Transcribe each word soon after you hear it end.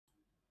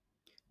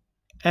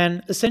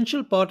An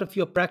essential part of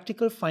your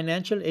practical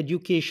financial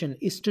education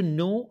is to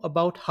know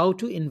about how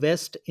to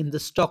invest in the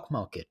stock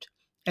market.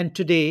 And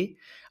today,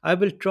 I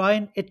will try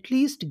and at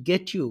least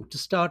get you to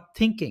start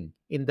thinking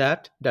in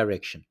that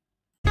direction.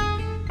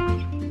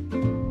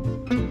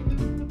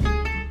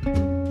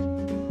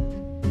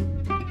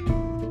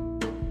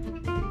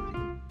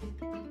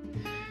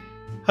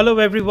 Hello,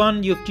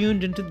 everyone. You've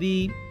tuned into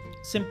the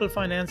Simple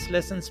Finance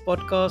Lessons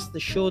podcast, the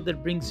show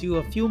that brings you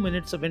a few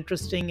minutes of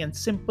interesting and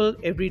simple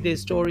everyday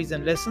stories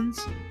and lessons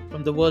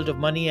from the world of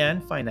money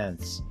and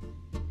finance.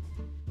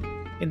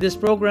 In this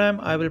program,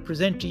 I will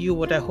present to you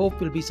what I hope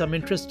will be some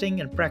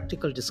interesting and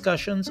practical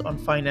discussions on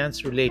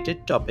finance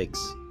related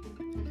topics.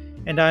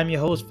 And I'm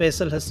your host,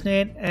 Faisal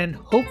Hasnain, and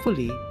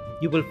hopefully,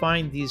 you will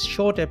find these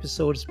short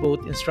episodes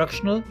both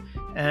instructional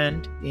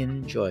and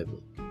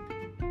enjoyable.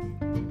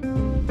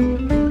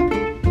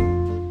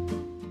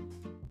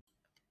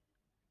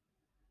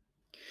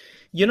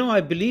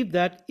 I believe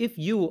that if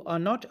you are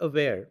not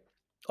aware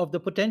of the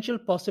potential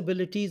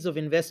possibilities of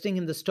investing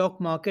in the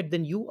stock market,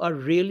 then you are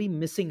really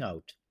missing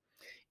out,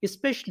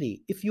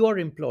 especially if you are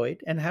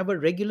employed and have a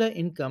regular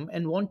income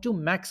and want to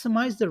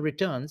maximize the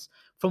returns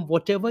from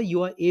whatever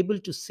you are able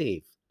to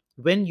save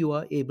when you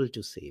are able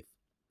to save.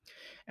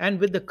 And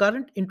with the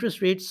current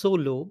interest rate so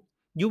low,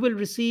 you will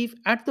receive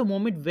at the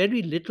moment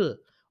very little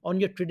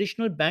on your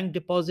traditional bank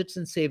deposits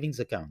and savings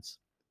accounts.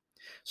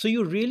 So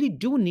you really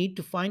do need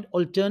to find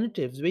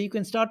alternatives where you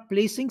can start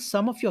placing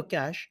some of your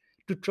cash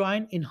to try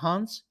and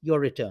enhance your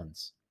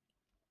returns.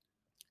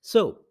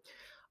 So,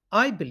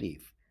 I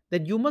believe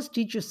that you must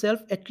teach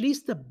yourself at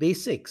least the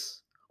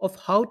basics of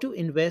how to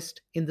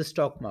invest in the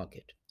stock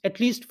market. At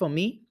least for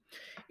me,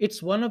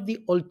 it's one of the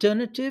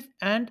alternative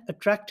and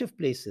attractive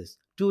places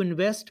to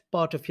invest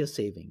part of your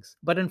savings.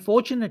 But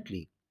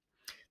unfortunately,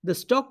 the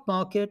stock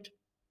market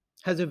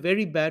has a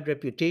very bad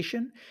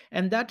reputation,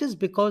 and that is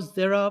because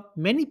there are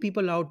many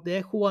people out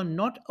there who are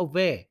not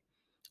aware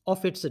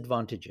of its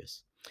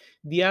advantages.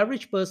 The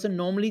average person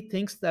normally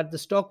thinks that the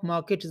stock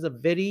market is a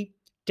very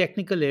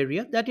technical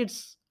area, that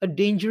it's a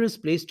dangerous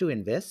place to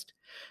invest,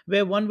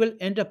 where one will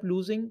end up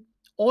losing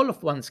all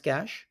of one's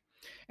cash,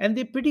 and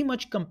they pretty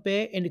much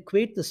compare and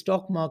equate the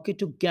stock market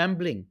to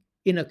gambling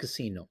in a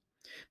casino.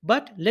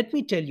 But let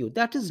me tell you,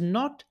 that is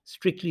not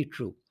strictly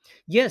true.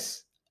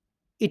 Yes,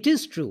 it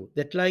is true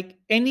that, like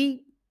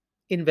any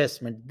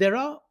investment, there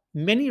are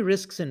many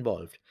risks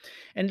involved.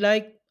 And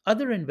like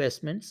other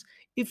investments,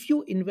 if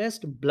you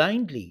invest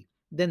blindly,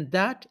 then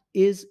that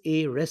is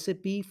a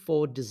recipe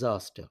for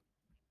disaster.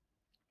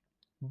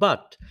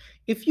 But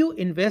if you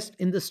invest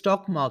in the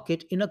stock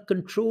market in a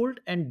controlled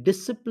and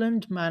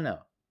disciplined manner,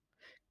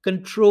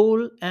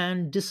 control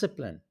and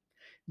discipline,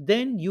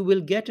 then you will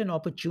get an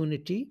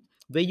opportunity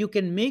where you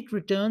can make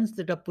returns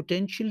that are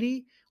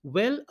potentially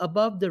well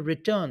above the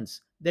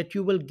returns that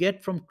you will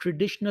get from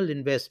traditional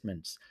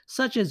investments,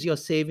 such as your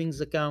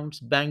savings accounts,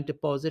 bank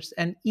deposits,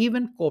 and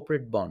even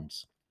corporate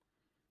bonds.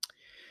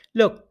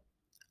 Look,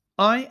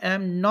 I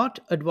am not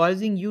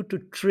advising you to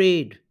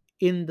trade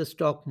in the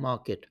stock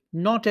market,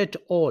 not at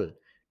all.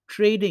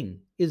 Trading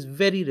is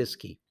very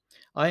risky.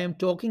 I am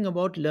talking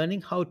about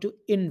learning how to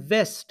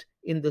invest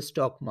in the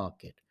stock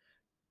market.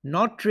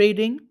 Not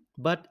trading,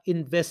 but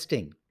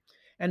investing.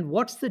 And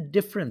what's the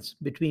difference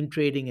between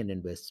trading and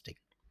investing?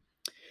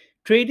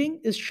 Trading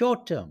is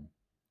short term.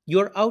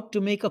 You're out to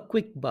make a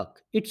quick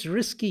buck. It's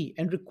risky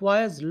and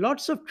requires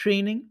lots of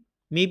training,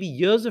 maybe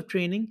years of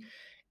training,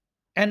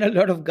 and a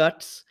lot of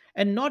guts.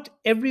 And not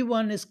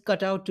everyone is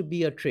cut out to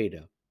be a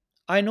trader.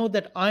 I know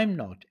that I'm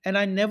not, and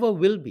I never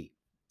will be.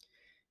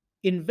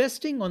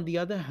 Investing, on the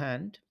other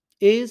hand,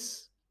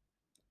 is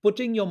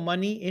putting your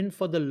money in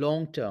for the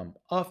long term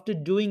after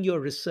doing your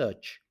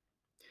research,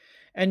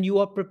 and you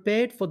are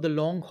prepared for the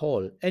long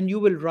haul, and you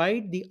will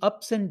ride the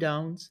ups and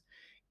downs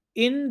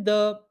in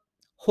the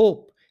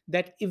hope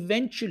that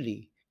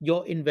eventually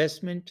your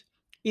investment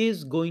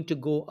is going to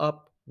go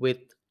up with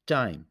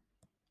time.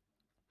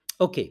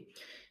 Okay,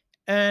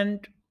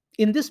 and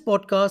in this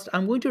podcast,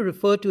 I'm going to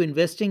refer to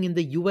investing in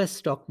the US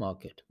stock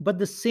market, but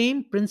the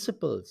same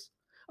principles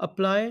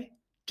apply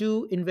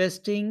to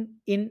investing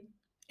in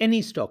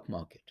any stock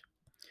market.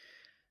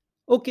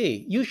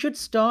 Okay, you should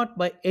start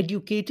by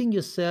educating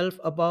yourself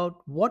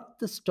about what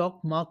the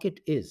stock market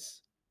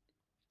is.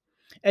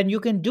 And you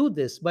can do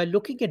this by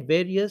looking at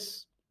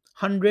various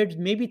hundreds,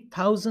 maybe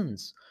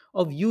thousands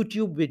of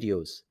YouTube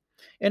videos,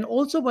 and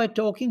also by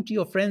talking to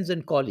your friends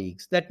and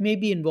colleagues that may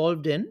be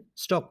involved in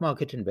stock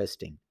market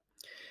investing.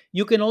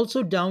 You can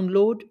also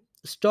download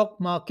stock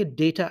market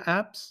data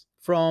apps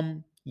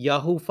from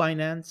Yahoo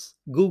Finance,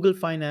 Google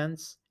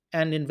Finance,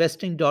 and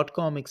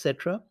investing.com,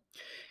 etc.,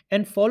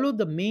 and follow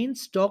the main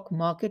stock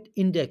market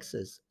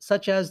indexes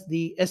such as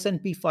the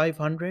S&P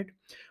 500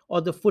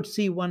 or the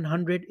FTSE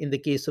 100 in the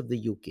case of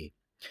the UK.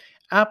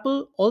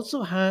 Apple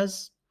also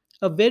has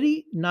a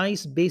very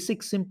nice,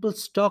 basic, simple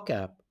stock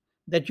app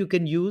that you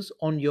can use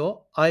on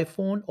your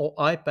iPhone or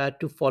iPad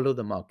to follow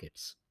the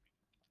markets.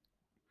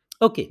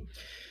 Okay,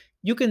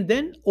 you can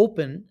then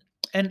open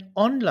an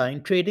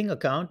online trading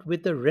account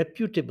with a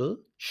reputable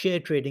share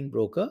trading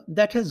broker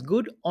that has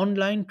good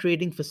online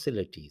trading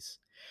facilities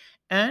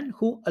and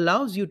who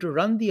allows you to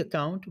run the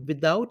account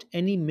without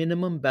any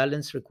minimum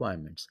balance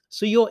requirements.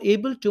 So you're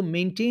able to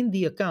maintain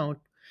the account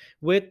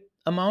with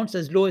amounts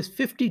as low as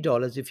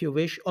 $50 if you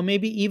wish, or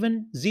maybe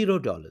even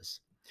 $0.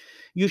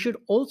 You should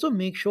also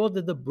make sure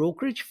that the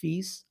brokerage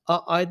fees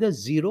are either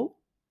zero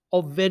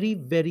or very,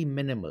 very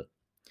minimal.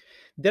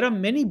 There are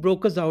many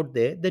brokers out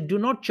there that do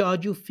not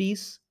charge you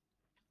fees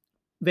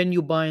when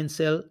you buy and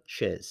sell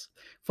shares.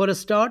 For a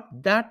start,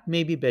 that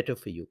may be better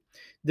for you.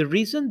 The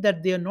reason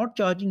that they are not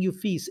charging you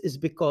fees is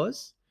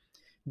because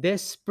their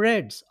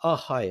spreads are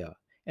higher,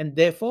 and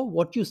therefore,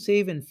 what you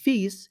save in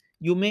fees,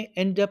 you may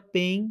end up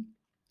paying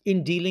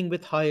in dealing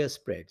with higher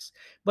spreads.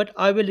 But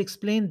I will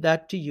explain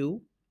that to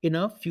you in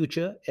a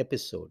future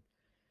episode.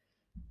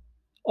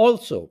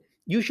 Also,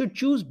 you should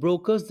choose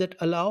brokers that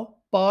allow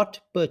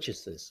part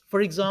purchases.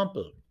 For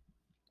example,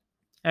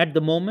 at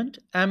the moment,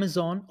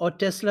 Amazon or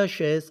Tesla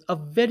shares are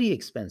very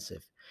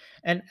expensive.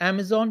 An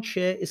Amazon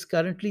share is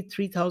currently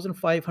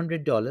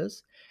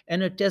 $3,500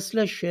 and a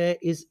Tesla share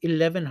is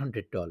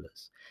 $1,100.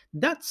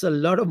 That's a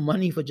lot of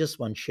money for just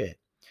one share.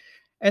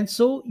 And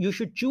so you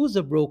should choose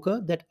a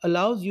broker that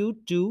allows you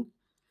to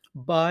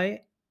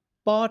buy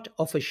part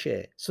of a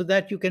share so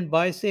that you can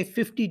buy, say,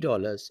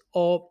 $50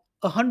 or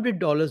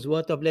 $100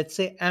 worth of, let's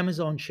say,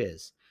 Amazon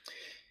shares,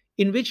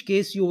 in which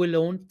case you will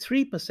own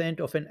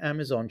 3% of an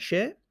Amazon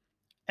share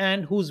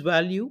and whose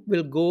value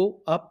will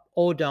go up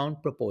or down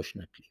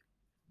proportionately.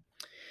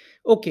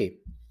 Okay,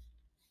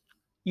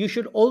 you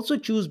should also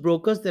choose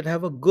brokers that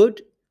have a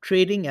good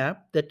trading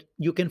app that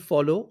you can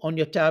follow on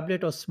your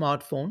tablet or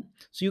smartphone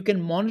so you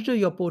can monitor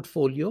your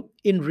portfolio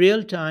in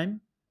real time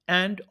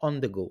and on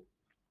the go.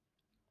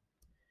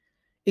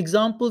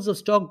 Examples of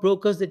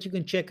stockbrokers that you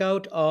can check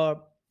out are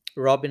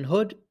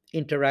Robinhood,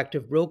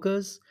 Interactive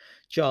Brokers,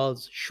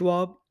 Charles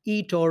Schwab,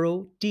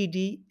 eToro,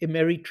 TD,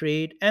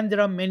 Ameritrade, and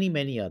there are many,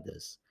 many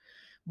others.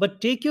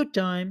 But take your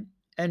time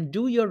and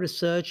do your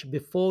research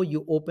before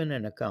you open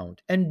an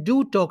account. And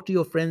do talk to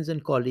your friends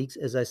and colleagues,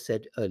 as I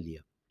said earlier.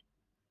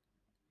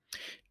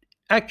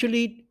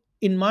 Actually,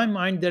 in my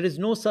mind, there is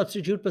no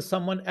substitute for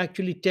someone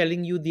actually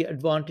telling you the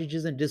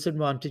advantages and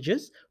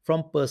disadvantages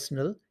from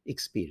personal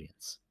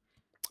experience.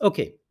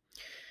 Okay,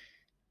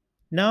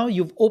 now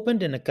you've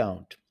opened an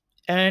account.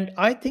 And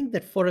I think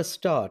that for a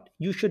start,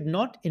 you should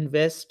not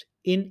invest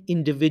in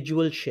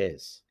individual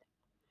shares.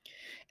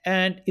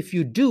 And if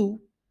you do,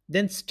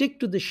 then stick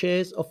to the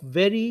shares of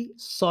very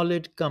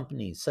solid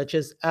companies such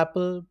as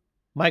Apple,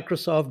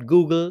 Microsoft,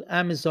 Google,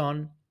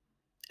 Amazon,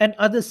 and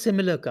other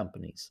similar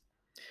companies.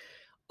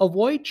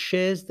 Avoid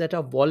shares that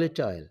are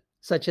volatile,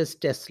 such as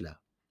Tesla,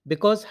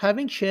 because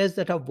having shares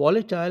that are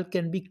volatile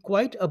can be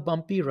quite a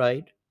bumpy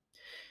ride,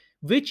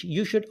 which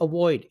you should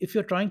avoid if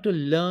you're trying to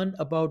learn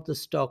about the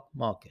stock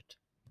market.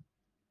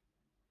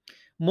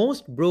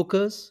 Most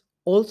brokers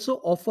also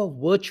offer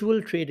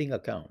virtual trading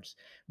accounts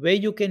where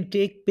you can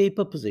take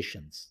paper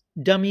positions,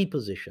 dummy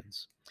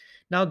positions.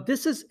 Now,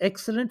 this is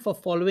excellent for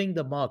following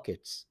the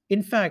markets.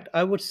 In fact,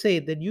 I would say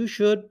that you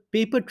should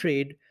paper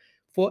trade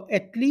for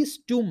at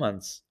least 2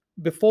 months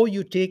before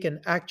you take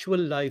an actual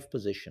live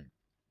position.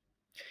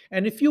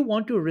 And if you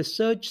want to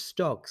research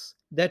stocks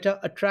that are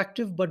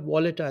attractive but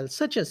volatile,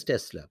 such as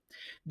Tesla,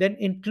 then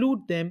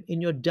include them in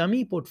your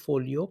dummy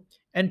portfolio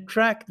and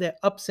track their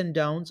ups and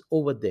downs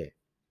over there.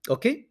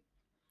 Okay?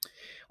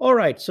 All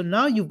right, so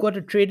now you've got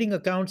a trading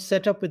account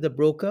set up with a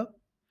broker.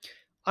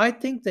 I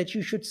think that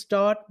you should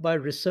start by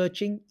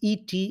researching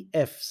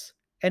ETFs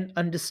and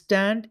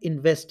understand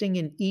investing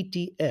in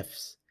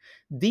ETFs.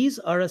 These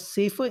are a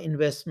safer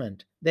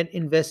investment than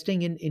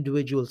investing in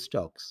individual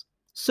stocks.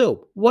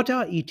 So, what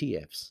are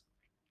ETFs?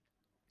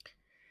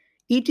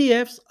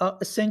 ETFs are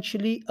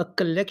essentially a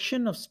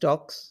collection of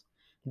stocks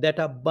that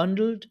are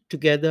bundled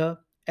together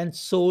and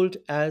sold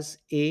as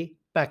a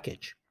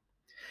package.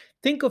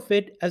 Think of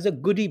it as a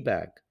goodie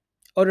bag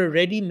or a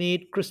ready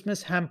made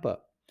Christmas hamper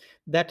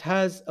that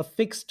has a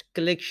fixed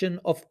collection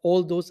of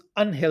all those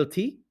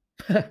unhealthy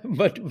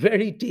but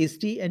very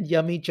tasty and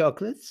yummy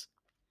chocolates,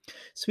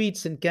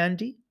 sweets, and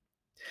candy.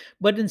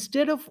 But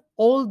instead of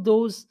all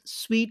those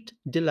sweet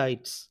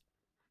delights,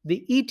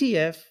 the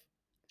ETF,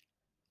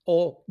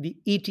 or the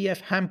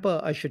ETF hamper,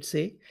 I should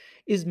say,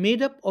 is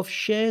made up of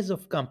shares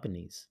of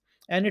companies,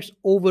 and its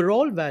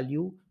overall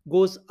value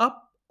goes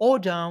up or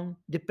down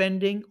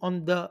depending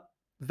on the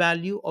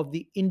value of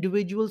the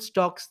individual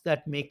stocks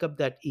that make up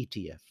that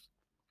ETF.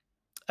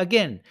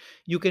 Again,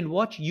 you can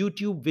watch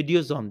YouTube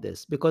videos on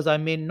this because I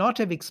may not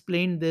have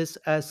explained this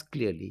as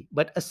clearly,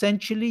 but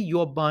essentially,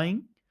 you're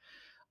buying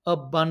a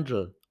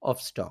bundle of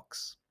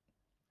stocks.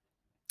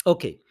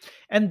 Okay,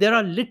 and there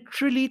are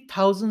literally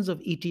thousands of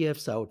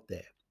ETFs out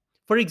there.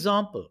 For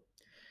example,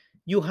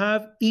 you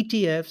have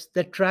ETFs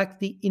that track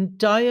the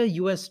entire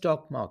US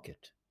stock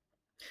market.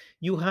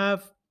 You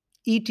have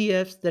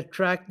ETFs that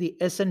track the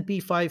S&P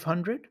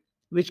 500,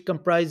 which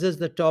comprises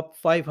the top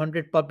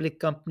 500 public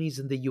companies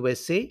in the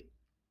USA.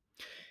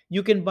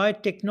 You can buy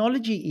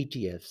technology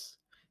ETFs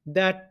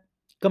that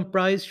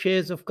comprise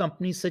shares of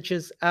companies such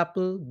as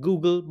Apple,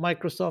 Google,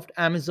 Microsoft,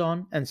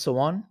 Amazon, and so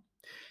on.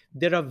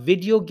 There are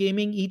video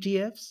gaming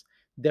ETFs,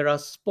 there are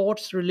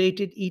sports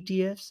related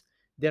ETFs,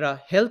 there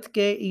are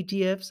healthcare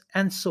ETFs,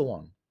 and so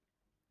on.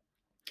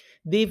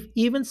 They've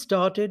even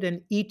started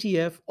an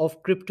ETF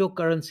of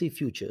cryptocurrency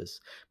futures.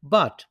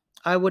 But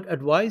I would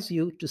advise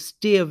you to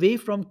stay away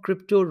from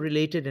crypto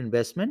related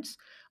investments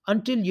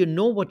until you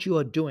know what you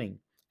are doing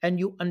and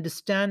you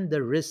understand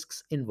the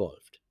risks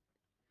involved.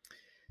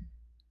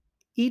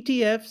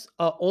 ETFs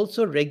are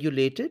also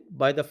regulated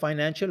by the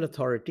financial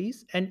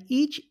authorities, and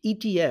each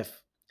ETF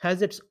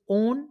has its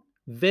own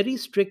very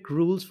strict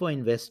rules for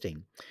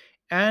investing.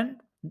 And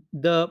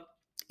the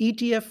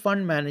ETF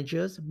fund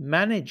managers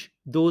manage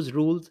those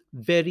rules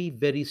very,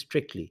 very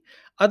strictly.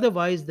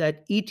 Otherwise,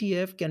 that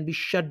ETF can be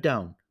shut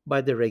down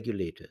by the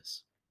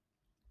regulators.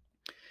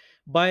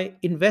 By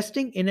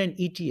investing in an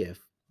ETF,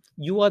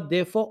 you are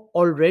therefore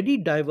already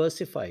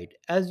diversified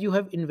as you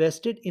have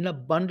invested in a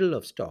bundle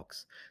of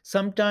stocks,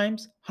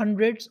 sometimes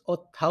hundreds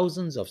or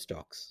thousands of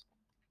stocks.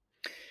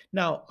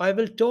 Now, I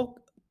will talk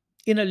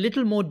in a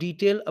little more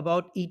detail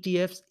about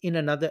ETFs in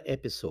another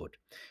episode,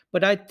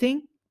 but I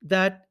think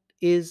that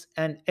is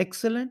an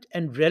excellent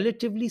and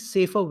relatively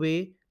safer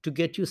way to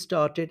get you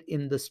started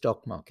in the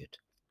stock market.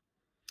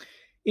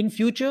 In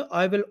future,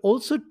 I will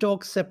also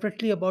talk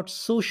separately about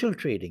social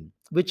trading,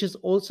 which is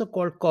also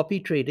called copy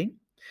trading,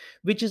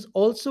 which is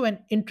also an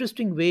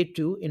interesting way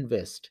to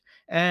invest.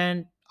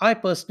 And I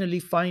personally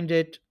find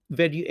it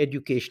very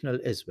educational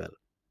as well.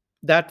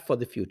 That for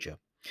the future.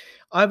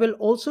 I will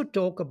also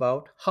talk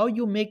about how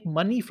you make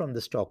money from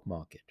the stock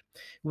market,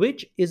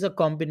 which is a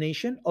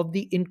combination of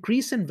the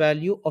increase in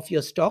value of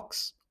your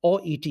stocks or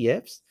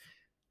ETFs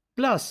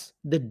plus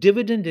the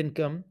dividend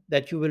income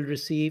that you will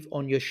receive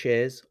on your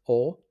shares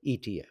or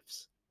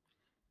ETFs.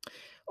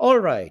 All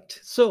right,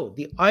 so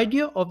the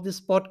idea of this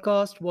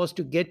podcast was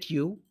to get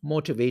you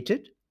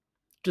motivated,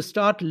 to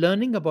start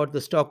learning about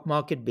the stock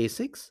market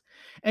basics,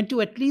 and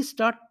to at least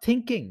start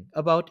thinking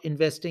about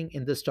investing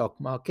in the stock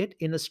market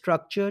in a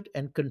structured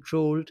and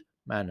controlled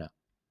manner.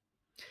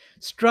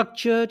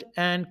 Structured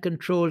and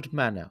controlled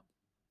manner.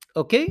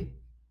 Okay?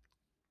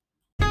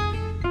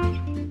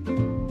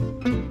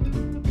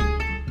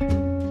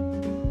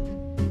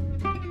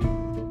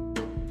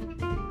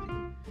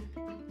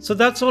 So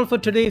that's all for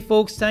today,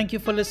 folks. Thank you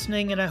for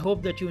listening, and I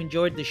hope that you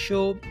enjoyed the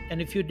show. And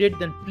if you did,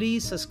 then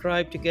please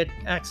subscribe to get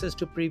access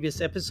to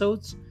previous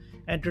episodes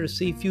and to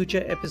receive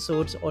future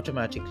episodes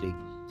automatically.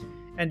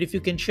 And if you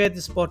can share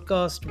this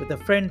podcast with a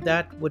friend,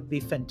 that would be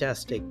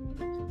fantastic.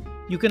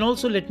 You can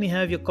also let me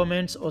have your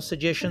comments or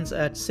suggestions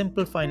at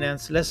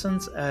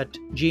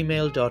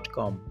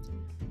simplefinancalessons@gmail.com.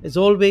 As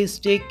always,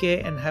 take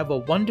care and have a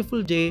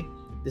wonderful day.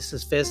 This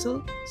is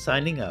Faisal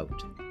signing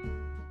out.